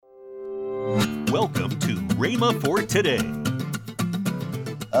Welcome to Rhema for Today.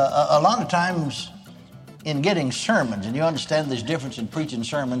 A lot of times in getting sermons, and you understand there's difference in preaching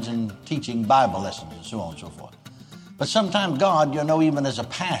sermons and teaching Bible lessons and so on and so forth. But sometimes God, even as a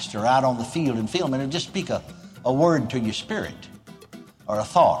pastor out on the field and filming, he'll just speak a word to your spirit or a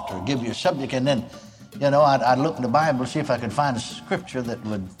thought or give you a subject. And then, I'd look in the Bible, see if I could find a scripture that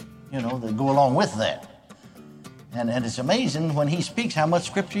would, that go along with that. And it's amazing when he speaks how much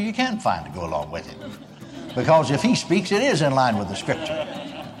scripture you can find to go along with it. Because if he speaks, it is in line with the scripture.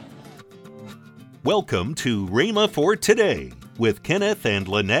 Welcome to Rhema for Today with Kenneth and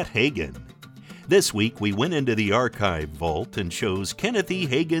Lynette Hagin. This week we went into the archive vault and chose Kenneth E.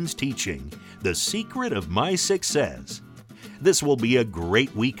 Hagin's teaching, The Secret of My Success. This will be a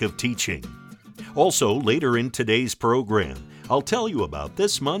great week of teaching. Also, later in today's program, I'll tell you about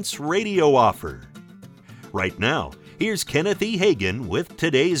this month's radio offer. Right now, here's Kenneth E. Hagin with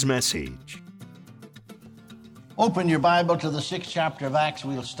today's message. Open your Bible to the 6th chapter of Acts.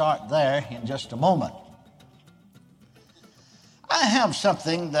 We'll start there in just a moment. I have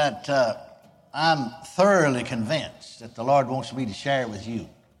something that I'm thoroughly convinced that the Lord wants me to share with you.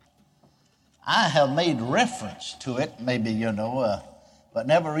 I have made reference to it, maybe, but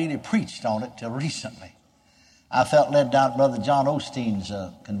never really preached on it till recently. I felt led down to Brother John Osteen's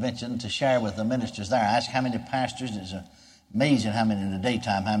convention to share with the ministers there. I asked how many pastors. It's amazing how many in the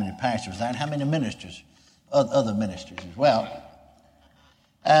daytime, how many pastors there, and how many ministers, other ministers as well.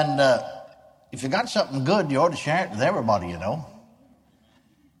 And if you got something good, you ought to share it with everybody,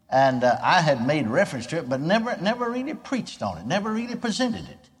 And I had made reference to it, but never really preached on it, never really presented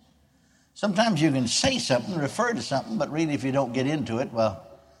it. Sometimes you can say something, refer to something, but really if you don't get into it, well,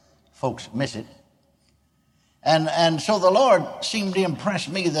 folks miss it. And so the Lord seemed to impress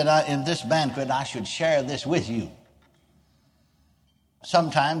me that in this banquet I should share this with you.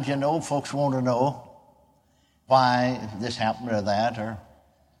 Sometimes, folks want to know why this happened or that.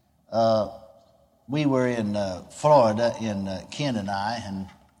 Or we were in Florida, Ken and I, and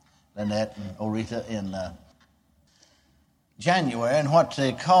Lynette and Oretha in January, and what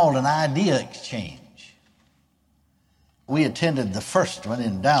they called an idea exchange. We attended the first one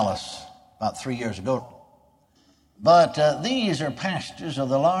in Dallas about 3 years ago. But these are pastors of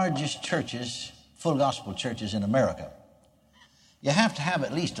the largest churches, full gospel churches in America. You have to have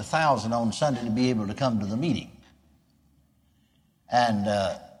at least 1,000 on Sunday to be able to come to the meeting. And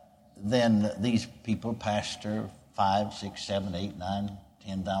then these people pastor 5, 6, 7, 8, 9,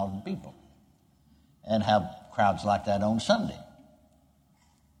 10,000 people and have crowds like that on Sunday.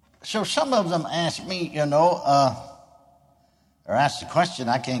 So some of them ask me, or ask the question,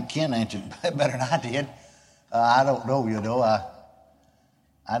 Ken answered better than I did. I don't know,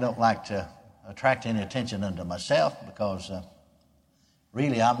 I don't like to attract any attention unto myself because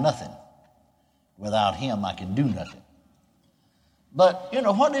really I'm nothing. Without him, I can do nothing. But,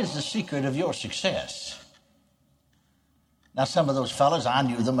 what is the secret of your success? Now, some of those fellows, I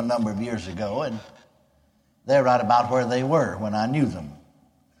knew them a number of years ago, and they're right about where they were when I knew them.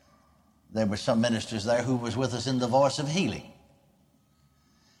 There were some ministers there who was with us in the Voice of Healing.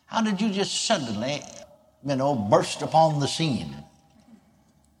 How did you just suddenly burst upon the scene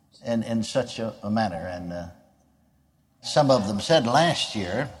in such a manner? And some of them said last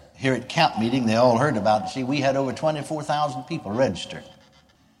year, here at camp meeting, they all heard about it. See, we had over 24,000 people registered.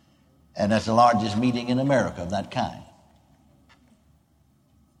 And that's the largest meeting in America of that kind.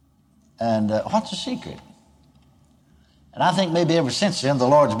 And what's the secret? And I think maybe ever since then, the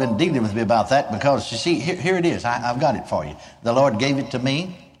Lord's been dealing with me about that because, you see, here it is. I've got it for you. The Lord gave it to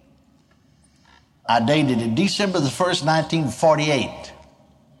me. I dated it December the 1st, 1948.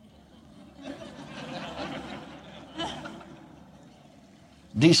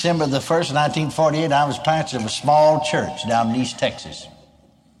 December the 1st, 1948, I was pastor of a small church down in East Texas.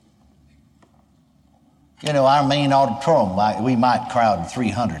 Our main auditorium, we might crowd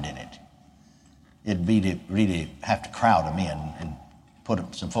 300 in it. It'd be to really have to crowd them in and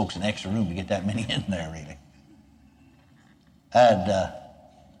put some folks in extra room to get that many in there, really. And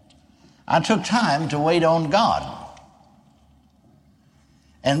I took time to wait on God.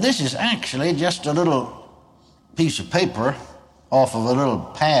 And this is actually just a little piece of paper off of a little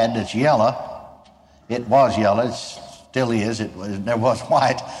pad that's yellow. It was yellow. It still is. There was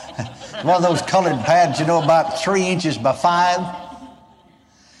white. One of those colored pads, about 3 inches by 5.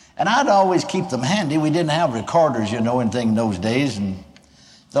 And I'd always keep them handy. We didn't have recorders, anything in those days. And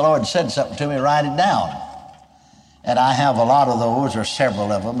the Lord said something to me, write it down. And I have a lot of those, or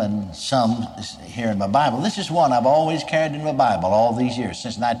several of them, and some here in my Bible. This is one I've always carried in my Bible all these years,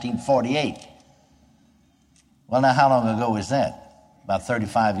 since 1948. Well, now, how long ago is that? About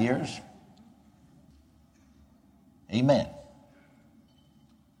 35 years? Amen.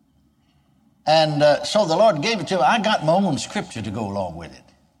 And so the Lord gave it to me. I got my own scripture to go along with it.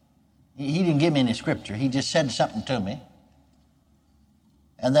 He didn't give me any scripture. He just said something to me.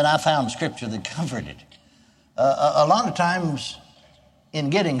 And then I found scripture that covered it. A lot of times in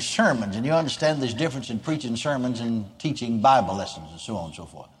getting sermons, and you understand there's difference in preaching sermons and teaching Bible lessons and so on and so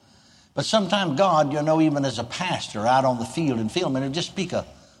forth. But sometimes God, even as a pastor out on the field and film, and he'll just speak a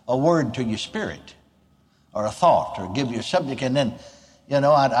word to your spirit or a thought or give you a subject. And then,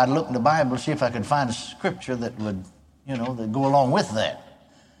 I'd look in the Bible to see if I could find a scripture that would, that go along with that.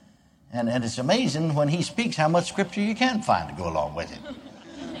 And it's amazing when he speaks how much scripture you can find to go along with it.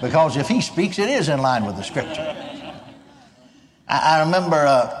 Because if he speaks, it is in line with the scripture. I remember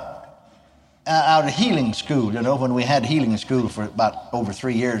out of healing school, when we had healing school for about over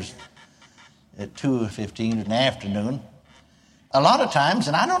 3 years at 2:15 in the afternoon. A lot of times,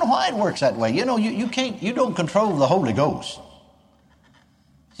 and I don't know why it works that way, you don't control the Holy Ghost.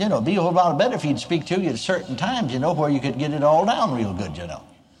 It'd be a whole lot better if he'd speak to you at certain times, where you could get it all down real good,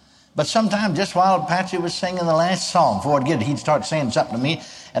 But sometimes, just while Patsy was singing the last song, before I'd get it, he'd start saying something to me,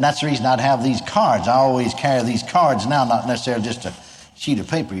 and that's the reason I'd have these cards. I always carry these cards now, not necessarily just a sheet of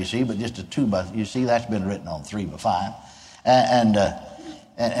paper, you see, but just a 2x, you see, that's been written on 3x5.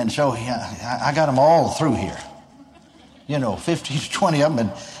 And so I got them all through here. 15 to 20 of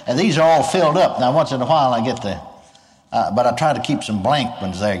them, and these are all filled up. Now, once in a while I get but I try to keep some blank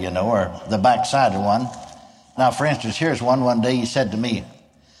ones there, or the backside of one. Now, for instance, here's one day he said to me,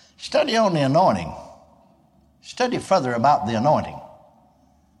 study on the anointing. Study further about the anointing.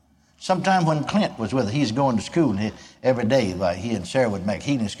 Sometime when Clint was with us, he's going to school every day. He and Sarah would make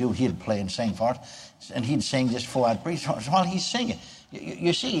healing school. He'd play and sing for us, and he'd sing just before I'd preach. So while he's singing,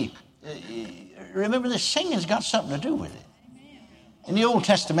 you see, remember this singing's got something to do with it. In the Old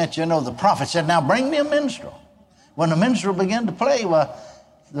Testament, the prophet said, now bring me a minstrel. When the minstrel began to play,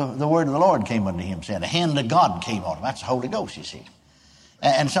 the word of the Lord came unto him, saying, the hand of God came on him. That's the Holy Ghost, you see.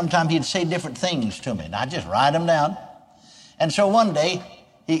 And sometimes he'd say different things to me, and I'd just write them down. And so one day,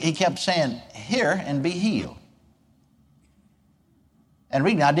 he kept saying, hear and be healed. And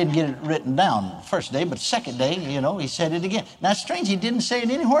reading, I didn't get it written down the first day, but second day, he said it again. Now, it's strange, he didn't say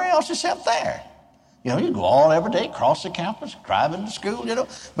it anywhere else except there. You go all every day, across the campus, driving to school,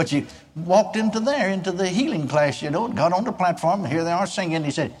 But you walked into the healing class, and got on the platform, and here they are singing.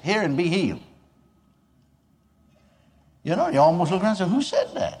 He said, hear and be healed. You almost look around and say, who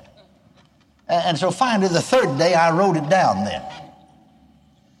said that? And so finally, the third day, I wrote it down then.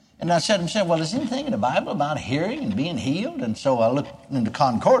 And I said to myself, well, is anything in the Bible about hearing and being healed? And so I looked into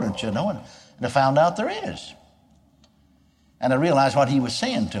concordance, and I found out there is. And I realized what he was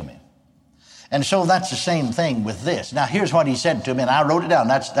saying to me. And so that's the same thing with this. Now, here's what he said to me, and I wrote it down.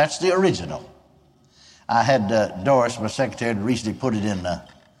 That's the original. I had Doris, my secretary, recently put it in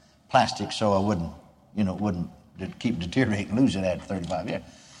plastic so I wouldn't, wouldn't keep deteriorating, lose it after 35 years.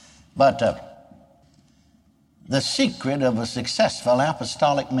 But the secret of a successful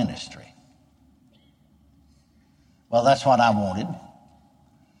apostolic ministry. Well, that's what I wanted.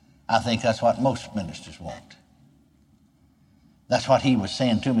 I think that's what most ministers want. That's what he was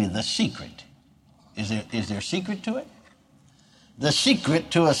saying to me, the secret. Is there a secret to it? The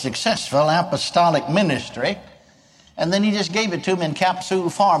secret to a successful apostolic ministry. And then he just gave it to me in capsule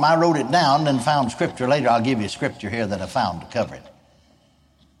form. I wrote it down and found scripture later. I'll give you a scripture here that I found to cover it.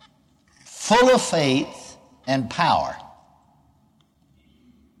 Full of faith and power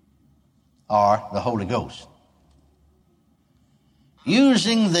are the Holy Ghost.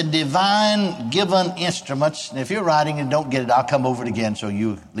 Using the divine given instruments. And if you're writing and don't get it, I'll come over it again so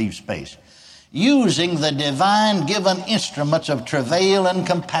you leave space. Using the divine given instruments of travail and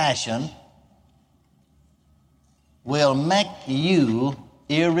compassion will make you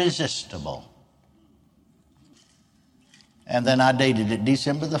irresistible. And then I dated it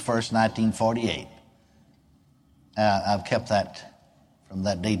December the 1st, 1948. I've kept that from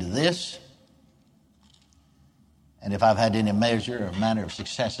that day to this. And if I've had any measure or manner of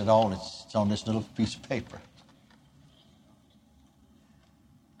success at all, it's on this little piece of paper.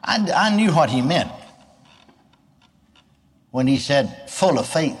 I knew what he meant when he said full of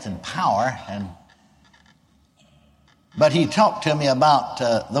faith and power. But he talked to me about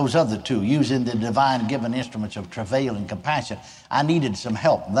those other two, using the divine given instruments of travail and compassion. I needed some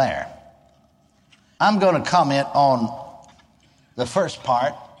help there. I'm going to comment on the first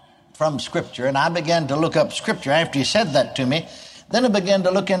part from Scripture, and I began to look up Scripture after he said that to me. Then I began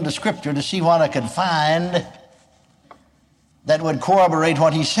to look into Scripture to see what I could find that would corroborate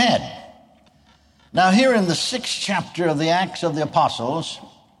what he said. Now, here in the 6th chapter of the Acts of the Apostles,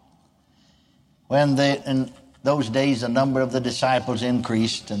 when those days the number of the disciples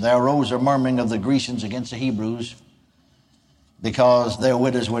increased, and there arose a murmuring of the Grecians against the Hebrews because their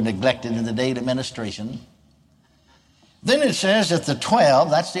widows were neglected in the daily ministration. Then it says that the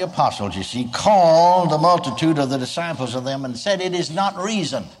 12, that's the apostles, you see, called the multitude of the disciples of them and said, "It is not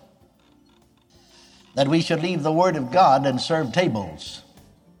reason that we should leave the word of God and serve tables."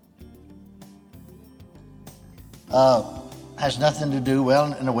 Has nothing to do,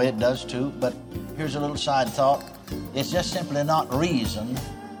 well, in a way it does too, but here's a little side thought. It's just simply not reason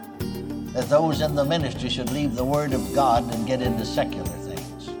that those in the ministry should leave the word of God and get into secular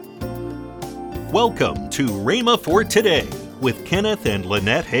things. Welcome to Rhema for Today with Kenneth and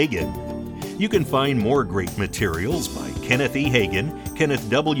Lynette Hagin. You can find more great materials by Kenneth E. Hagin,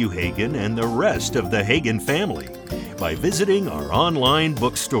 Kenneth W. Hagin, and the rest of the Hagin family by visiting our online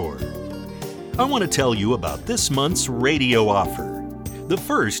bookstore. I want to tell you about this month's radio offer. The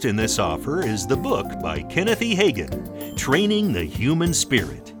first in this offer is the book by Kenneth E. Hagin, Training the Human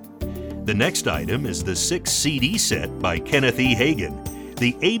Spirit. The next item is the 6 CD set by Kenneth E. Hagin,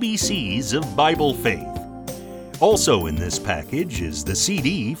 The ABCs of Bible Faith. Also in this package is the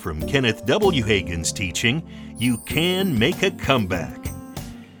CD from Kenneth W. Hagin's teaching, You Can Make a Comeback.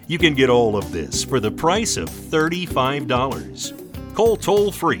 You can get all of this for the price of $35. Call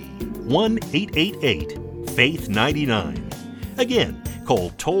toll-free 1-888-FAITH-99. Again,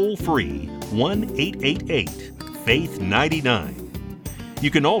 call toll-free 1-888-FAITH-99. You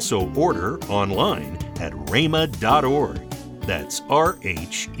can also order online at rhema.org. That's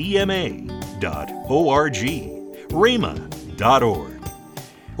rhema.org. rhema.org.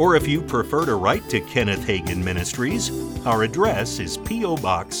 Or if you prefer to write to Kenneth Hagin Ministries, our address is P.O.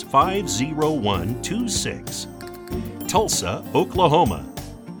 Box 50126, Tulsa, Oklahoma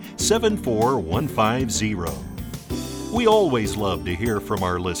 74150. We always love to hear from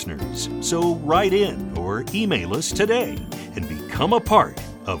our listeners, so write in or email us today and become a part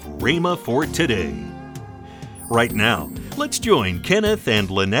of Rhema for Today. Right now, let's join Kenneth and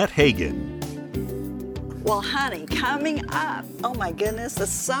Lynette Hagin. Well, honey, coming up, oh my goodness, the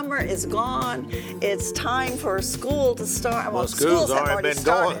summer is gone. It's time for school to start. Well, schools have already been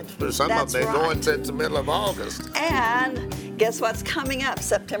started. going. Some That's have been right. going since the middle of August. And guess what's coming up?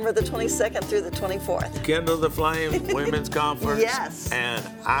 September the 22nd through the 24th. Kindle the Flame Women's Conference. Yes. And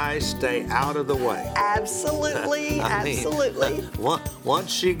I stay out of the way. Absolutely, I mean, absolutely.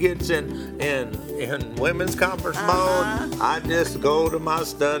 Once she gets in women's conference mode, I just go to my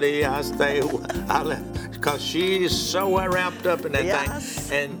study. Because she's so wrapped up in that Yes.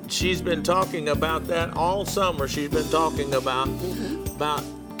 thing. And she's been talking about that all summer. She's been talking about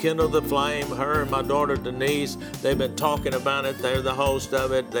Kindle the Flame. Her and my daughter Denise, they've been talking about it. They're the host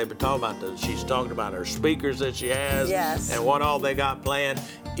of it. They've been talking about she's talking about her speakers that she has Yes. and what all they got planned.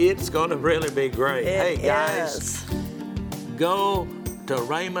 It's going to really be great. Hey guys, Is. go to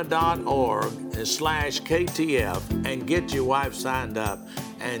rhema.org/KTF and get your wife signed up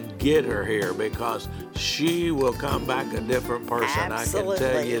and get her here, because she will come back a different person. Absolutely. I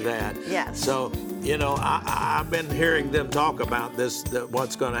can tell you that. Yes. So, I've been hearing them talk about this,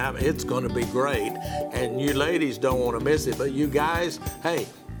 what's going to happen. It's going to be great, and you ladies don't want to miss it. But you guys, hey,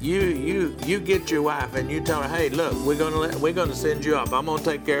 you get your wife and you tell her, hey, look, we're gonna send you up. I'm gonna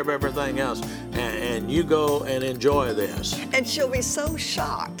take care of everything else, and you go and enjoy this. And she'll be so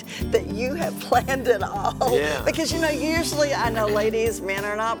shocked that you have planned it all. Yeah. Because, usually I know ladies, men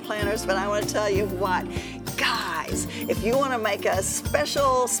are not planners, but I want to tell you what, guys, if you want to make a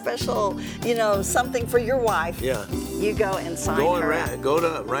special, something for your wife, Yeah. you go and sign her up. Go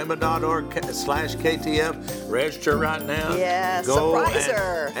to rhema.org/KTF, register right now. Yes, go surprise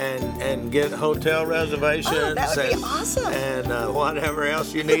her. And get hotel reservations. Oh, that would be awesome. And whatever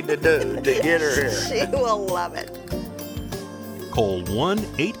else you need to do to get her here. She will love it. Call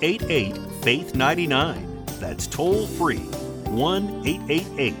 1-888-FAITH-99. That's toll free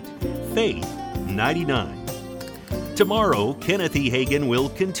 1-888-FAITH-99. Tomorrow, Kenneth E. Hagin will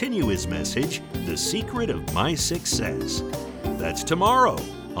continue his message, The Secret of My Success. That's tomorrow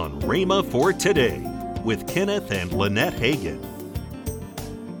on Rhema for Today with Kenneth and Lynette Hagin.